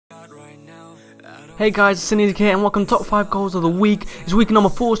Hey guys, it's Lanez here and welcome to Top 5 Goals of the Week. It's week number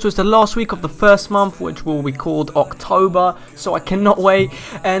 4, so it's the last week of the first month, which will be called October, so I cannot wait.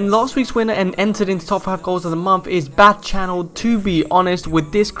 And last week's winner and entered into Top 5 Goals of the Month is Bad Channel. To be honest,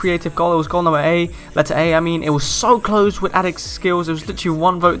 with this creative goal, it was goal number A, letter A, it was so close with Addict's skills. It was literally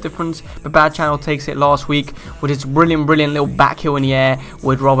 1 vote difference, but Bad Channel takes it last week with his brilliant little back heel in the air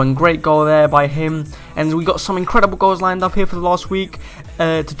with Robin. Great goal there by him. And we got some incredible goals lined up here for the last week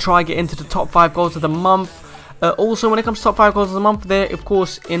to try get into the top 5 goals of the month. Also, when it comes to top 5 goals of the month, there, of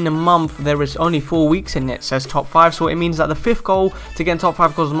course, in the month there is only 4 weeks and it says top 5, so it means that the 5th goal to get in top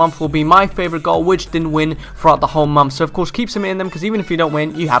 5 goals of the month will be my favorite goal, which didn't win throughout the whole month. So of course, keep submitting them because even if you don't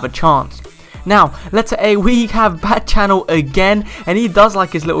win, you have a chance. Now, letter A, we have Bad Channel again, and he does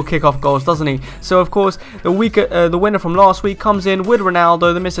like his little kickoff goals, doesn't he? So, of course, the winner from last week comes in with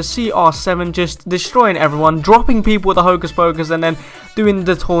Ronaldo, the Mr. CR7, just destroying everyone, dropping people with the hocus pocus, and then doing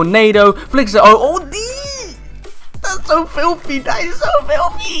the tornado, flicks it. Oh, that's so filthy. That is so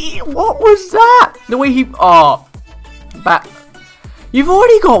filthy. What was that? The way he... You've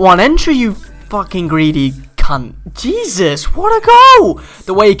already got 1 entry, you fucking greedy cunt. Jesus, what a goal!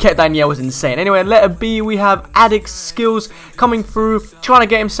 The way he kept that in the air was insane. Anyway, letter B, we have Addict's skills coming through, trying to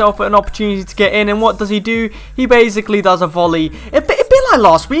get himself an opportunity to get in. And what does he do? He basically does a volley. A bit like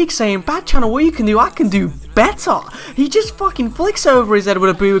last week, saying, Bad Channel, what you can do, I can do better. He just fucking flicks over his head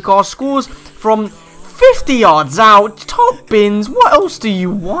with a booyah, scores from 50 yards out, top bins. What else do you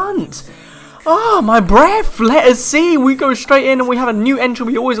want? Oh, my breath. Letter C. We go straight in and we have a new entry.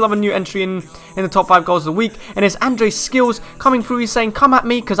 We always love a new entry in the top 5 goals of the week. And it's Andre's skills coming through. He's saying, come at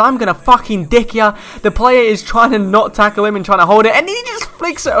me because I'm going to fucking dick ya. The player is trying to not tackle him and trying to hold it. And he just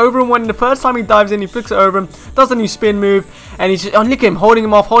flicks it over him. When the first time he dives in, he flicks it over him. Does a new spin move. And he's just, look at him, holding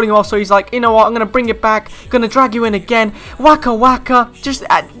him off. So he's like, you know what, I'm going to bring it back. Going to drag you in again. Waka waka. Just,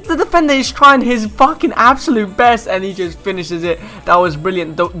 the defender is trying his fucking absolute best. And he just finishes it. That was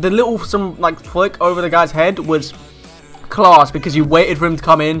brilliant. The little, flick over the guy's head was class because you waited for him to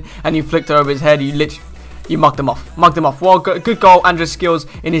come in and you flicked it over his head. You mugged him off. Well, good goal, Andre's skills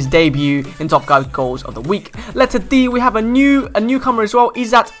in his debut in top 5 goals of the week. Letter D, we have a newcomer as well.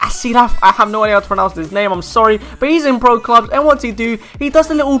 Izzat Asiraf. I have no idea how to pronounce his name, I'm sorry, but he's in pro clubs. And what's he do? He does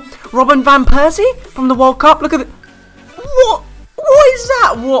the little Robin van Persie from the World Cup. Look at it. What is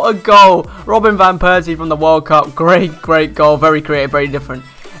that? What a goal. Robin van Persie from the World Cup. Great goal. Very creative, very different.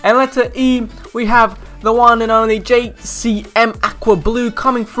 And letter E, we have the one and only JCM Aqua Blue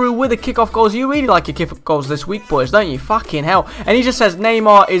coming through with the kickoff goals. You really like your kickoff goals this week, boys, don't you? Fucking hell. And he just says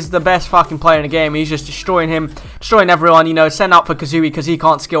Neymar is the best fucking player in the game. He's just destroying everyone, you know. Send out for Kazooie because he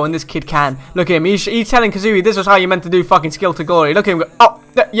can't skill and this kid can. Look at him. He's telling Kazooie this is how you're meant to do fucking skill to glory. Look at him go, oh,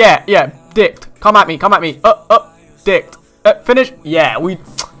 yeah, dicked. Come at me. Dicked. Finish. Yeah,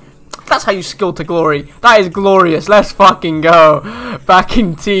 that's how you skill to glory. That is glorious. Let's fucking go. Back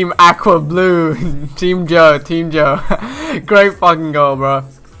in Team Aqua Blue. Team Joe. Great fucking goal, bro.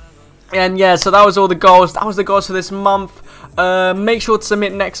 And yeah, so that was all the goals. That was the goals for this month. Make sure to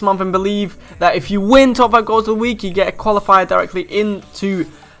submit next month and believe that if you win top 5 goals of the week, you get qualified directly into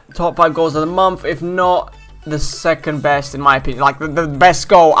top 5 goals of the month. If not, the second best, in my opinion, like the best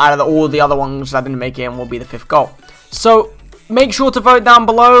goal out of all the other ones that didn't make it in will be the 5th goal. So make sure to vote down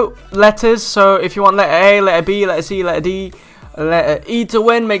below letters. So if you want letter A, letter B, letter C, letter D, letter E to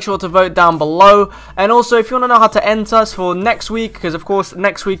win, make sure to vote down below. And also, if you want to know how to enter us for next week, because of course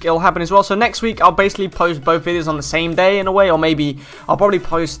next week it'll happen as well. So next week I'll basically post both videos on the same day in a way, or maybe I'll probably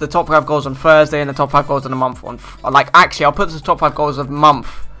post the top 5 goals on Thursday and the top 5 goals of the month on, actually I'll put the top 5 goals of the month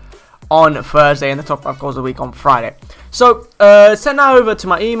on Thursday and the top 5 goals of the week on Friday. So send that over to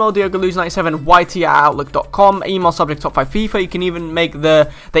my email, diogoluz97yt@outlook.com. Email subject top 5 FIFA. You can even make the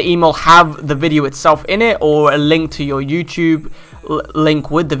email have the video itself in it, or a link to your YouTube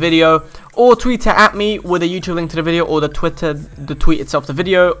link with the video, or tweet it at me with a YouTube link to the video, or the tweet itself the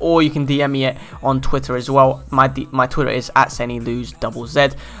video, or you can DM me it on Twitter as well. My Twitter is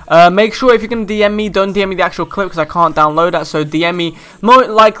 @SennyLose_ZZ. Make sure if you can DM me, don't DM me the actual clip because I can't download that. So DM me. More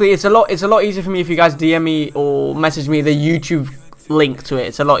likely, it's a lot easier for me if you guys DM me or message me the YouTube link to it.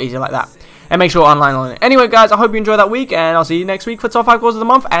 It's a lot easier like that. And make sure online on it. Anyway, guys, I hope you enjoyed that week, and I'll see you next week for top 5 goals of the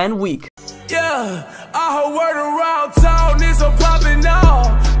month and week. Yeah, I heard word around town, it's a poppin'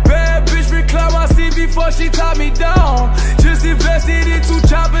 now.